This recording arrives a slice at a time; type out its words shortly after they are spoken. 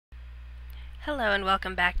Hello and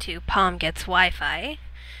welcome back to POM Gets Wi-Fi.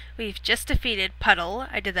 We've just defeated Puddle.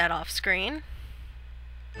 I did that off screen.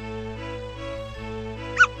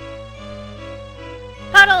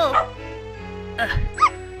 Puddle! Ugh.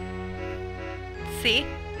 See?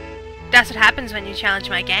 That's what happens when you challenge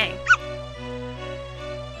my gang.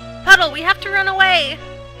 Puddle, we have to run away!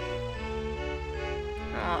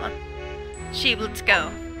 Aw. Sheeb, let's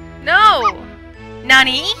go. No!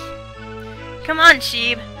 Nani? Come on,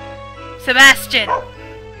 Sheeb. Sebastian!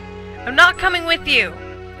 I'm not coming with you.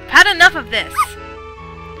 I've had enough of this.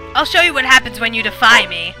 I'll show you what happens when you defy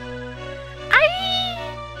me.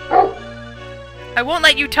 I won't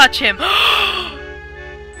let you touch him.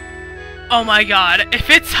 Oh my god,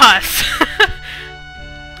 if it's Huss.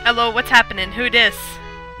 Hello, what's happening? Who dis?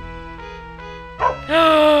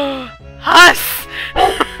 Huss!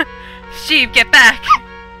 Sheeb, get back.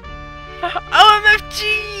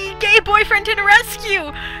 OMFG! Gay boyfriend to the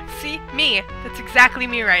rescue! See? Me. That's exactly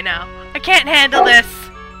me right now. I can't handle this!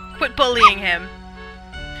 Quit bullying him.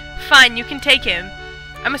 Fine, you can take him.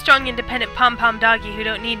 I'm a strong, independent pom-pom doggy who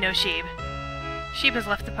don't need no Sheeb. Sheeb has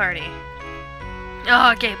left the party.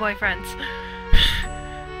 Oh, gay boyfriends.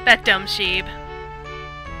 That dumb Sheeb.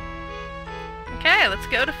 Okay, let's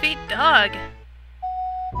go defeat Dog.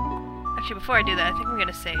 Actually, before I do that, I think I'm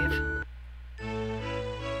gonna save.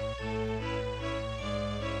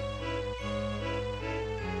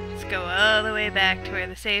 Go all the way back to where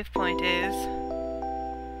the save point is.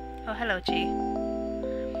 Oh, hello, G.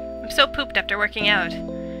 I'm so pooped after working out.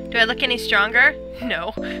 Do I look any stronger?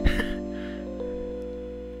 No.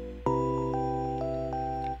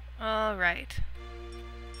 Alright.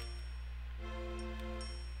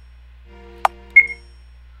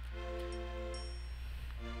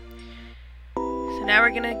 So now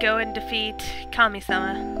we're gonna go and defeat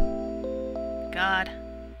Kami-sama. God.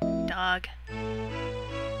 Dog.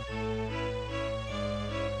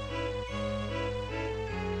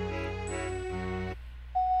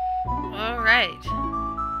 Alright.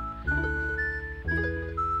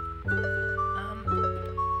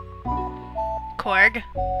 Korg.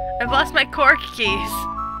 I've lost my Korg keys.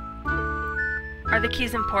 Are the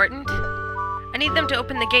keys important? I need them to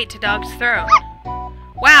open the gate to Dog's throne.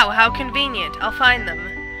 Wow, how convenient. I'll find them.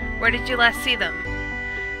 Where did you last see them?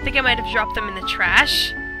 I think I might have dropped them in the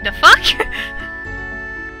trash. The fuck?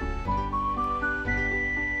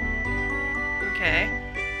 Okay.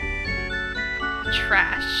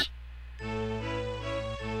 Trash.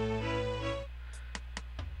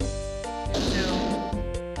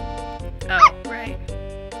 Oh, right.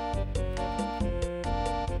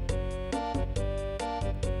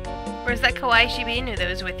 Where's that kawaii Shibinu that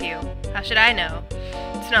was with you? How should I know?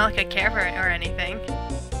 It's not like I care for it or anything.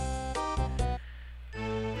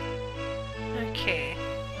 Okay.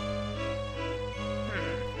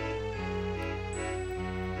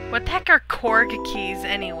 What the heck are Korg keys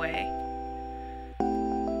anyway?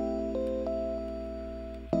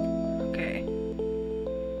 Okay.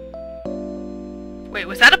 Wait,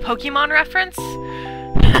 was that a Pokemon reference?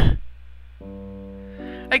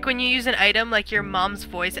 Like when you use an item, like your mom's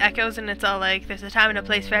voice echoes and it's all like, there's a time and a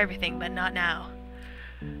place for everything, but not now.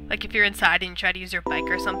 Like if you're inside and you try to use your bike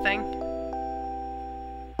or something.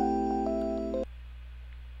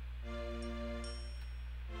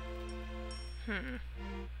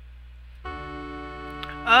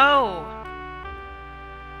 Oh!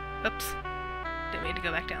 Oops. Didn't mean to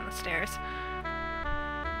go back down the stairs.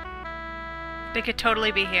 They could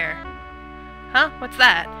totally be here. Huh? What's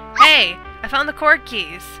that? Hey! I found the Korg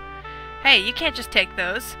keys! Hey, you can't just take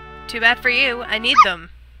those. Too bad for you. I need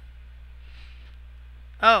them.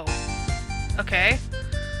 Oh. Okay.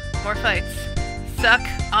 More fights. Suck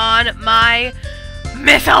on my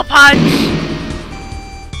missile punch!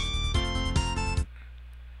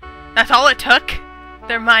 That's all it took?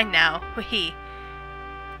 They're mine now. Wee.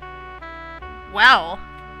 Wow.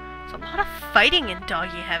 There's a lot of fighting in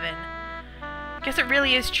doggy heaven. Guess it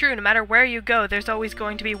really is true, no matter where you go, there's always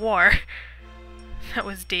going to be war. That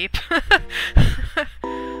was deep.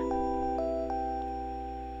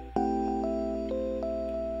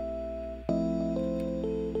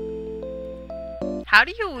 How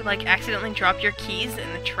do you, like, accidentally drop your keys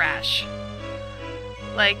in the trash?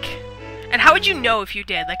 Like, and how would you know if you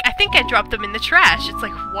did? Like, I think I dropped them in the trash. It's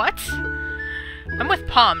like, what? I'm with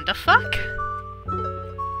Pom. The fuck?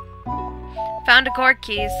 Found a Korg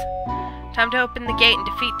keys. Time to open the gate and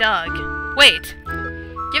defeat Dog. Wait!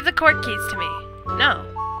 Give the Korg keys to me. No.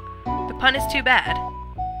 The pun is too bad.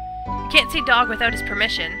 You can't see Dog without his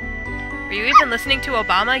permission. Are you even listening to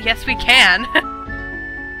Obama? Yes, we can.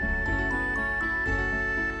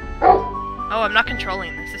 Oh, I'm not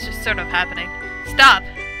controlling this. It's just sort of happening. Stop!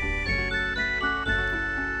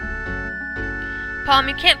 POM,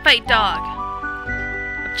 you can't fight dog.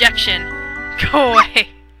 Objection. Go away.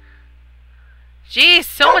 Jeez,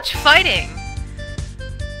 so much fighting.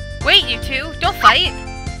 Wait, you two, don't fight.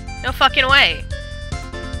 No fucking way.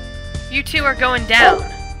 You two are going down.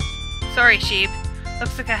 Sorry, sheep.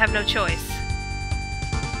 Looks like I have no choice.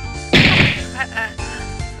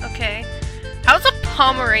 Okay. How's a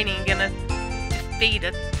Pomeranian gonna defeat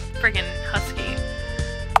a friggin' husky?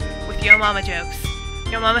 With Yo Mama jokes.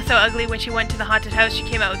 Yo Mama's so ugly when she went to the haunted house she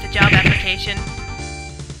came out with a job application.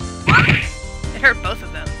 It hurt both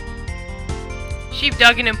of them. Sheep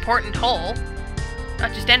dug an important hole.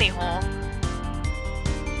 Not just any hole.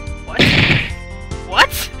 What? What?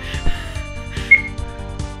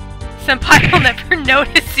 Senpai will never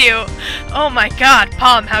notice you! Oh my god,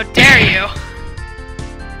 POM, how dare you!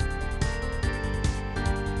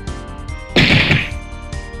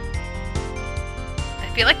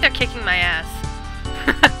 I feel like they're kicking my ass.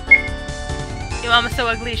 Your mama's so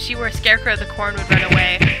ugly, if she were a scarecrow, the corn would run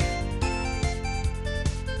away.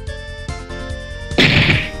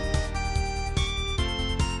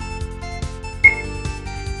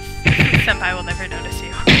 Senpai will never notice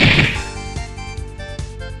you.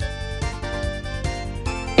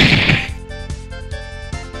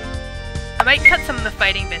 I might cut some of the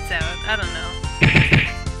fighting bits out. I don't know.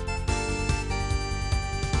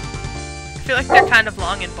 I feel like they're kind of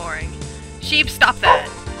long and boring. Sheep, stop that.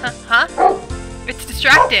 Huh? It's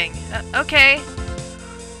distracting. Okay.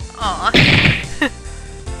 Aw.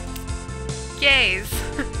 Gaze.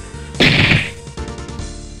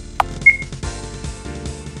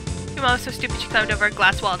 Your mom was so stupid she climbed over a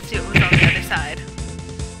glass wall to see what was on the other side.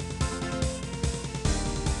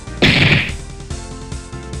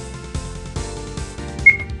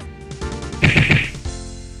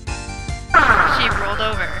 She rolled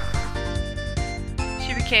over.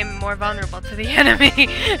 She became more vulnerable to the enemy.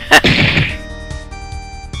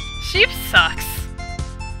 Sheep sucks.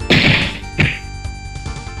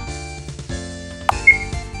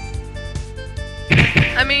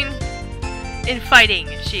 I mean, in fighting,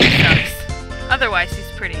 Sheep sucks. Otherwise, he's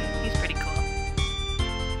pretty cool.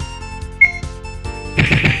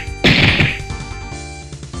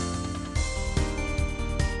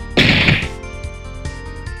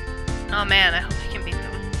 Oh man, I hope I can beat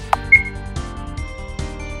them.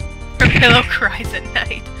 Her pillow cries at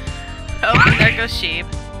night. Oh, and there goes Sheep.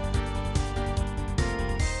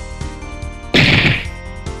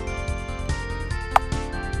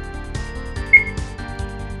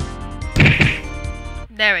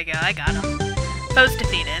 There we go, I got him. Foe's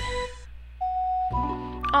defeated.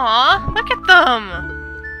 Aw, look at them!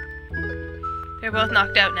 They're both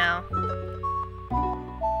knocked out now.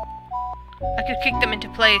 I could kick them into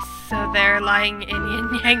place so they're lying in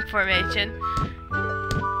yin-yang formation.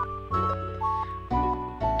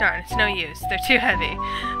 Darn, it's no use. They're too heavy.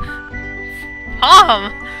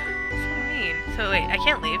 POM! So mean. So wait, I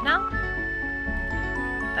can't leave now?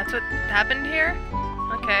 That's what happened here?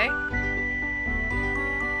 Okay.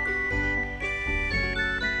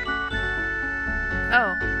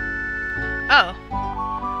 Oh. Oh.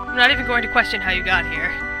 I'm not even going to question how you got here.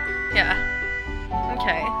 Yeah.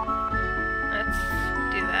 Okay. Let's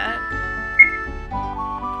do that.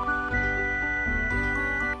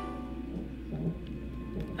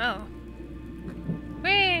 Oh.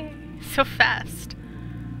 Whee! So fast.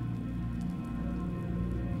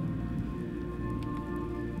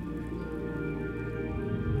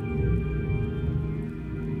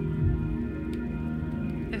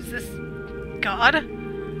 Is this God?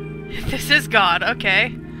 This is God, okay.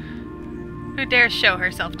 Who dares show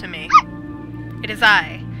herself to me? It is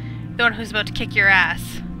I, the one who's about to kick your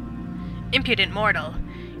ass. Impudent mortal.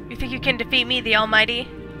 You think you can defeat me, the Almighty?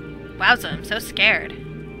 Wowza, I'm so scared.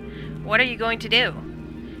 What are you going to do?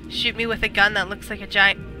 Shoot me with a gun that looks like a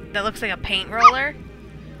paint roller?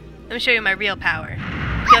 Let me show you my real power.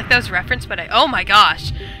 I feel like that was a reference, but oh my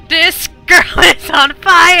gosh! This girl is on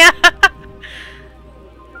fire!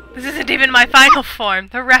 This isn't even my final form.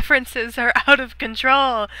 The references are out of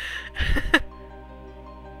control.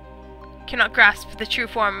 Cannot grasp the true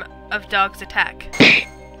form of dog's attack.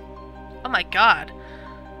 Oh my god.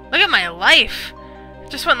 Look at my life. I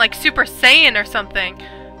just went like Super Saiyan or something.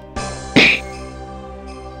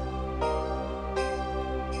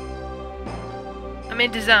 I'm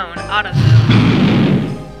into zone. Auto zone.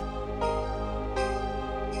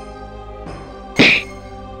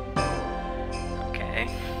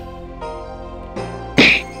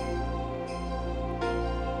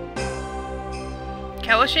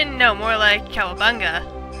 Kawashin? No, more like Cowabunga.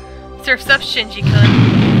 Surf's up, Shinji-kun.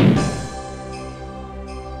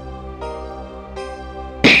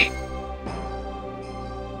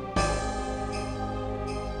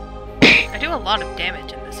 do a lot of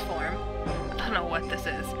damage in this form. I don't know what this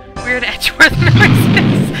is. Weird Edgeworth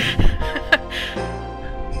noises.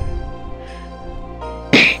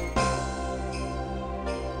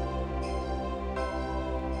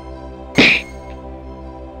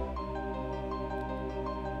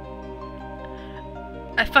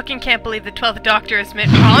 I fucking can't believe the 12th Doctor has Mitt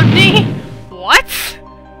Romney. What?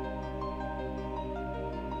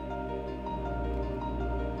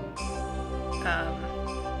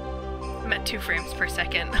 I'm at 2 frames per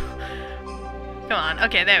second. Come on.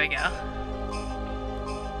 Okay, there we go.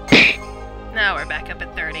 Now we're back up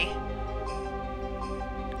at 30.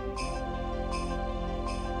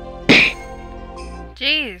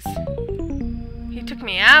 Jeez. He took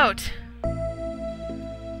me out.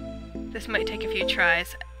 This might take a few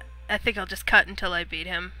tries. I think I'll just cut until I beat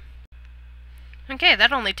him. Okay,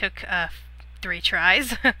 that only took 3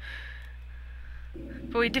 tries. But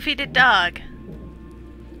we defeated Dog.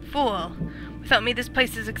 Fool. Without me, this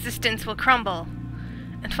place's existence will crumble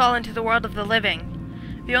and fall into the world of the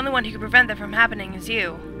living. The only one who can prevent that from happening is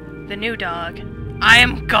you, the new Dog. I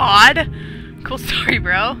am God? Cool story,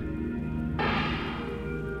 bro.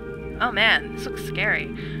 Oh man, this looks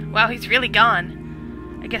scary. Wow, he's really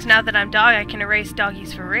gone. I guess now that I'm Dog, I can erase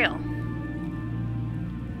doggies for real.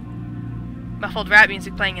 Muffled rap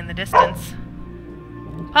music playing in the distance.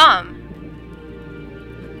 POM!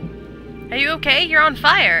 Are you okay? You're on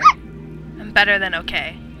fire! I'm better than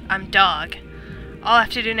okay. I'm Dog. All I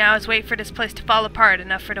have to do now is wait for this place to fall apart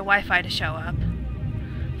enough for the Wi-Fi to show up.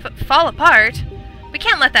 Fall apart? We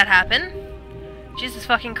can't let that happen! Jesus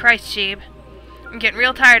fucking Christ, Sheeb. I'm getting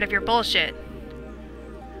real tired of your bullshit.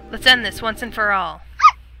 Let's end this once and for all.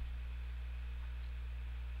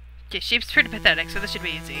 Okay, Sheep's pretty pathetic, so this should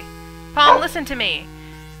be easy. POM, listen to me.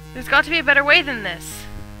 There's got to be a better way than this.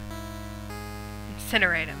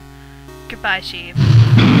 Incinerate him. Goodbye, Sheep.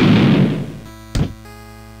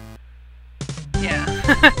 Yeah.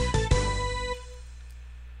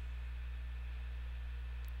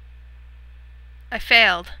 I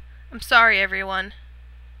failed. I'm sorry, everyone.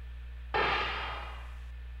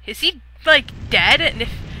 Is he, like, dead? And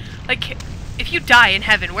if you die in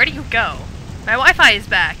heaven, where do you go? My Wi-Fi is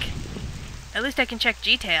back. At least I can check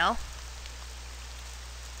Gtail.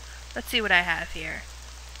 Let's see what I have here.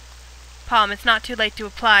 POM, it's not too late to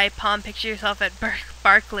apply. POM, picture yourself at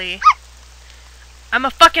Barclay. I'm a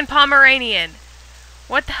fucking Pomeranian.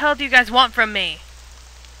 What the hell do you guys want from me?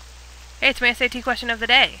 Hey, it's my SAT question of the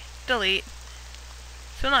day. Delete.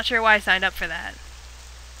 Still not sure why I signed up for that.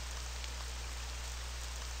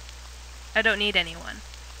 I don't need anyone.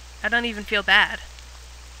 I don't even feel bad.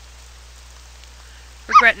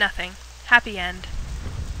 Regret nothing. Happy end.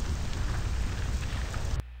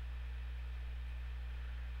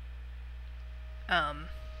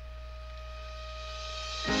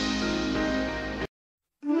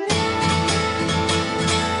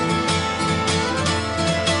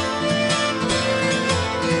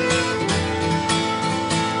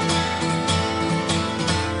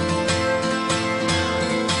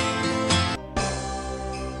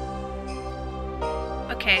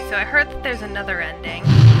 Okay, so I heard that there's another ending.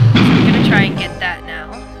 So I'm gonna try and get that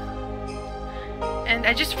now. And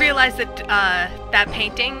I just realized that that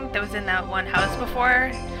painting that was in that one house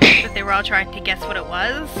before, that they were all trying to guess what it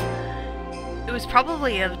was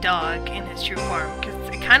probably a dog in his true form, because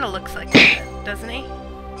it kind of looks like that, doesn't he?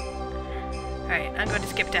 Alright, I'm going to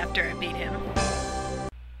skip to after I beat him.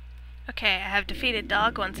 Okay, I have defeated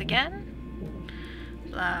Dog once again.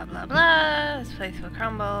 Blah blah blah, this place will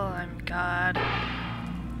crumble, I'm God.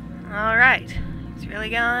 Alright, he's really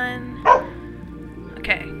gone.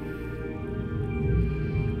 Okay.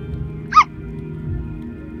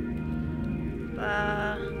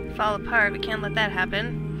 Fall apart, we can't let that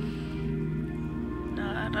happen.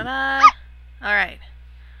 Alright.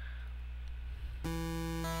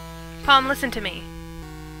 POM, listen to me.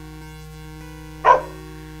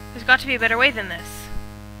 There's got to be a better way than this.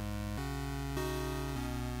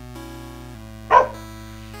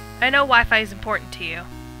 I know Wi-Fi is important to you,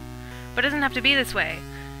 but it doesn't have to be this way.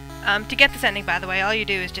 To get this ending, by the way, all you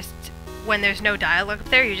do is just, when there's no dialogue up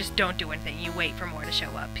there, you just don't do anything. You wait for more to show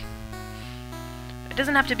up. It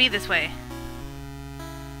doesn't have to be this way.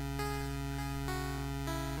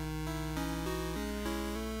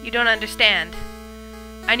 You don't understand.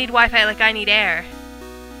 I need Wi-Fi like I need air.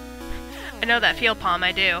 I know that feel, POM,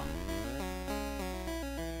 I do.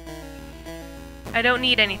 I don't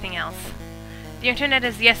need anything else. The internet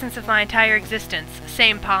is the essence of my entire existence.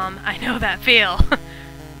 Same, POM, I know that feel.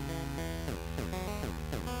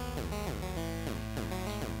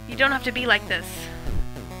 You don't have to be like this.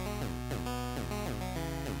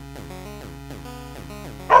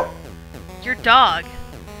 Your dog.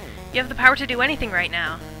 You have the power to do anything right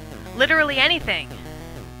now. Literally anything.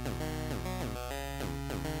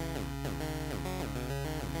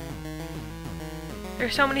 There are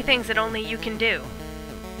so many things that only you can do.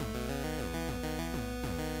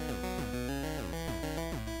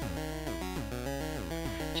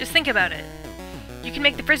 Just think about it. You can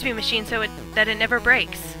make the frisbee machine so that it never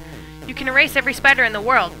breaks. You can erase every spider in the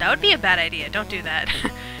world. That would be a bad idea. Don't do that.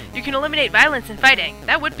 You can eliminate violence and fighting.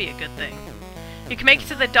 That would be a good thing. You can make it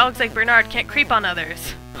so that dogs like Bernard can't creep on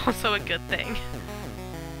others. Also a good thing.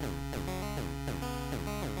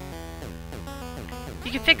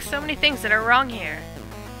 You can fix so many things that are wrong here.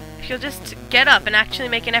 If you'll just get up and actually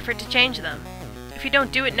make an effort to change them. If you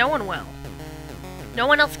don't do it, no one will. No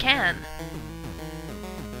one else can.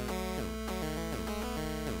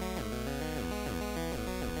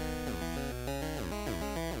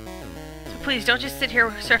 So please, don't just sit here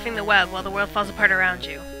surfing the web while the world falls apart around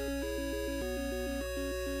you.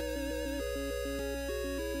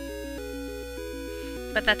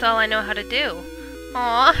 But that's all I know how to do.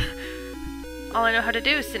 Aww. All I know how to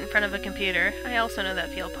do is sit in front of a computer. I also know that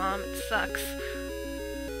feel, POM. It sucks.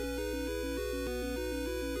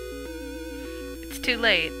 It's too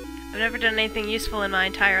late. I've never done anything useful in my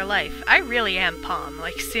entire life. I really am POM,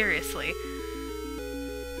 like seriously.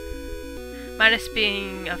 Minus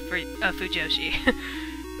being a Fujoshi.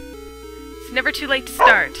 It's never too late to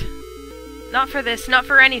start. Not for this, not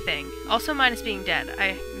for anything. Also minus being dead.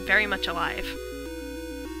 I'm very much alive.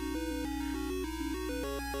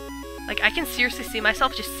 Like, I can seriously see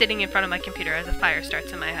myself just sitting in front of my computer as a fire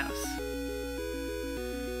starts in my house.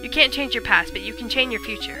 You can't change your past, but you can change your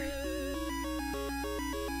future.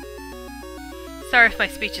 Sorry if my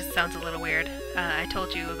speech sounds a little weird. I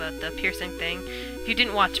told you about the piercing thing. If you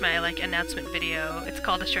didn't watch my, announcement video, it's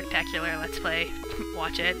called a Spectacular Let's Play.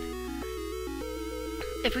 Watch it.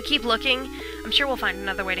 If we keep looking, I'm sure we'll find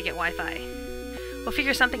another way to get Wi-Fi. We'll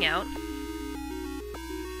figure something out.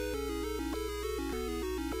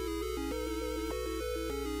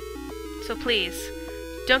 So please,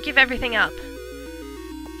 don't give everything up.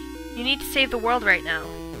 You need to save the world right now.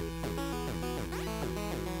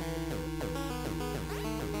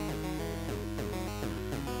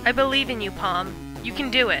 I believe in you, POM. You can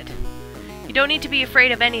do it. You don't need to be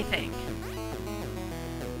afraid of anything.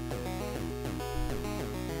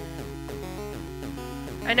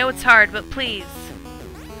 I know it's hard, but please,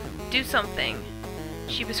 do something.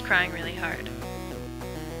 She was crying really hard.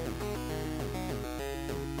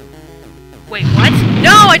 Wait, what?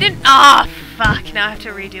 No, I didn't— Ah, oh, fuck. Now I have to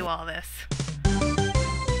redo all this.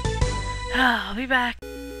 I'll be back.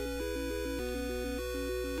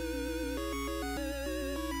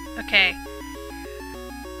 Okay.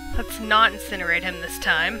 Let's not incinerate him this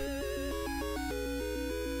time.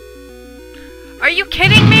 Are you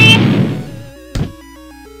kidding me?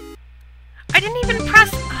 I didn't even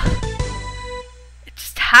press— It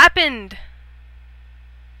just happened.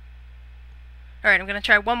 Alright, I'm gonna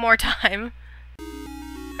try one more time.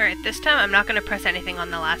 Alright, this time I'm not gonna press anything on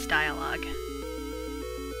the last dialogue.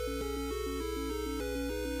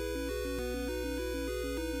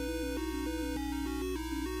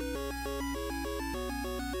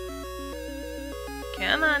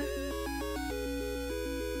 Come on.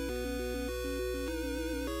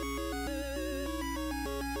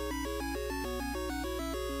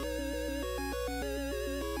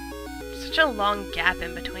 Such a long gap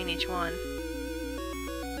in between each one.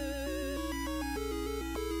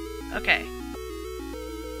 Okay.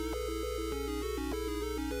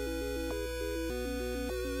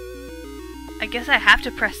 I guess I have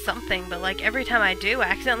to press something, but every time I do, I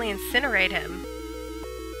accidentally incinerate him.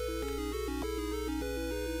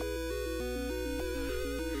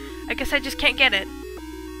 I guess I just can't get it.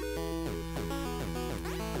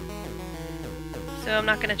 So I'm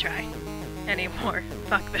not gonna try anymore.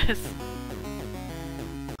 Fuck this.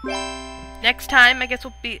 Next time, I guess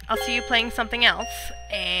I'll see you playing something else,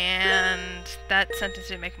 and that sentence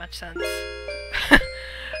didn't make much sense.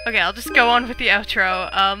 Okay, I'll just go on with the outro.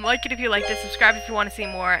 Like it if you liked it, subscribe if you want to see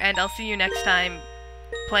more, and I'll see you next time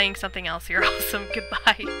playing something else. You're awesome.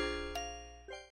 Goodbye.